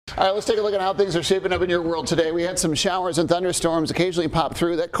All right, let's take a look at how things are shaping up in your world today. We had some showers and thunderstorms occasionally pop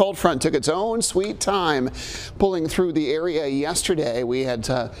through. That cold front took its own sweet time pulling through the area yesterday. We had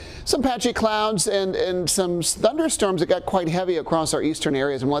some patchy clouds and some thunderstorms that got quite heavy across our eastern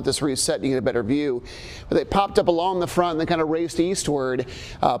areas. And we'll let this reset and you get a better view. But they popped up along the front and then kind of raced eastward,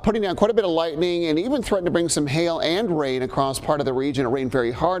 putting down quite a bit of lightning and even threatened to bring some hail and rain across part of the region. It rained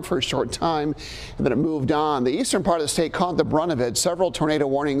very hard for a short time, and then it moved on. The eastern part of the state caught the brunt of it. Several tornado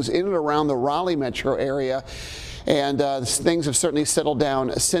warnings in and around the Raleigh metro area, and things have certainly settled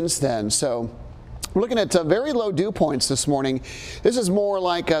down since then. So we're looking at very low dew points this morning. This is more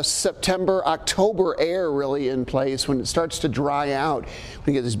like a September, October air really in place when it starts to dry out.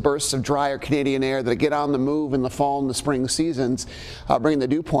 We get these bursts of drier Canadian air that get on the move in the fall and the spring seasons, bringing the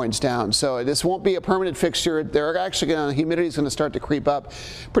dew points down. So this won't be a permanent fixture. They're actually humidity is going to start to creep up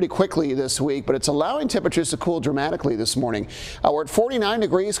pretty quickly this week, but it's allowing temperatures to cool dramatically this morning. We're at 49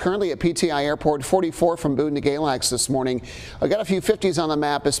 degrees currently at PTI Airport, 44 from Boone to Galax this morning. I got a few 50s on the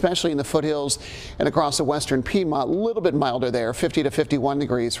map, especially in the foothills and across the western Piedmont. A little bit milder there, 50 to 51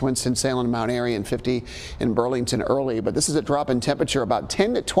 degrees for Winston-Salem and Mount Airy, and 50 in Burlington early. But this is a drop in temperature about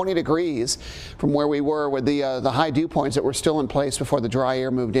 10 to 20 degrees from where we were with the high dew points that were still in place before the dry air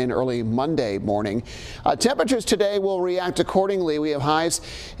moved in early Monday morning. Temperatures today will react accordingly. We have highs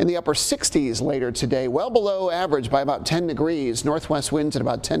in the upper 60s later today, well below average by about 10 degrees. Northwest winds at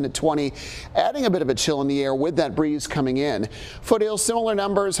about 10 to 20, adding a bit of a chill in the air with that breeze coming in. Foothills, similar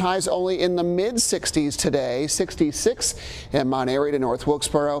numbers, highs only in the mid 60s today, 66 in Mount Airy to North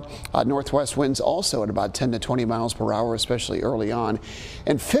Wilkesboro. Northwest winds also at about 10 to 20 miles per hour, especially early on.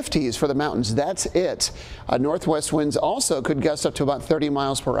 And 50s for the mountains, that's it. Northwest winds also could gust up to about 30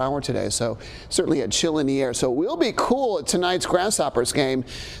 miles per hour today, so certainly a chill in the air. So we'll be cool at tonight's Grasshoppers game.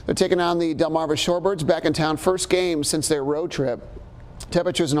 They're taking on the Delmarva Shorebirds back in town, first game since their road trip.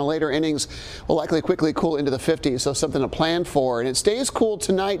 Temperatures in the later innings will likely quickly cool into the 50s, so something to plan for. And it stays cool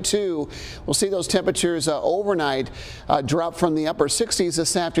tonight, too. We'll see those temperatures overnight drop from the upper 60s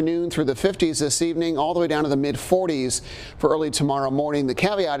this afternoon through the 50s this evening, all the way down to the mid 40s for early tomorrow morning. The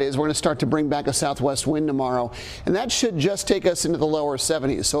caveat is we're going to start to bring back a southwest wind tomorrow, and that should just take us into the lower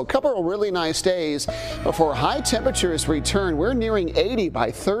 70s. So a couple of really nice days before high temperatures return. We're nearing 80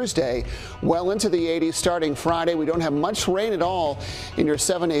 by Thursday, well into the 80s starting Friday. We don't have much rain at all in your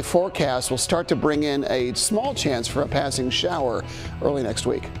 7-day forecast. Will start to bring in a small chance for a passing shower early next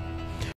week.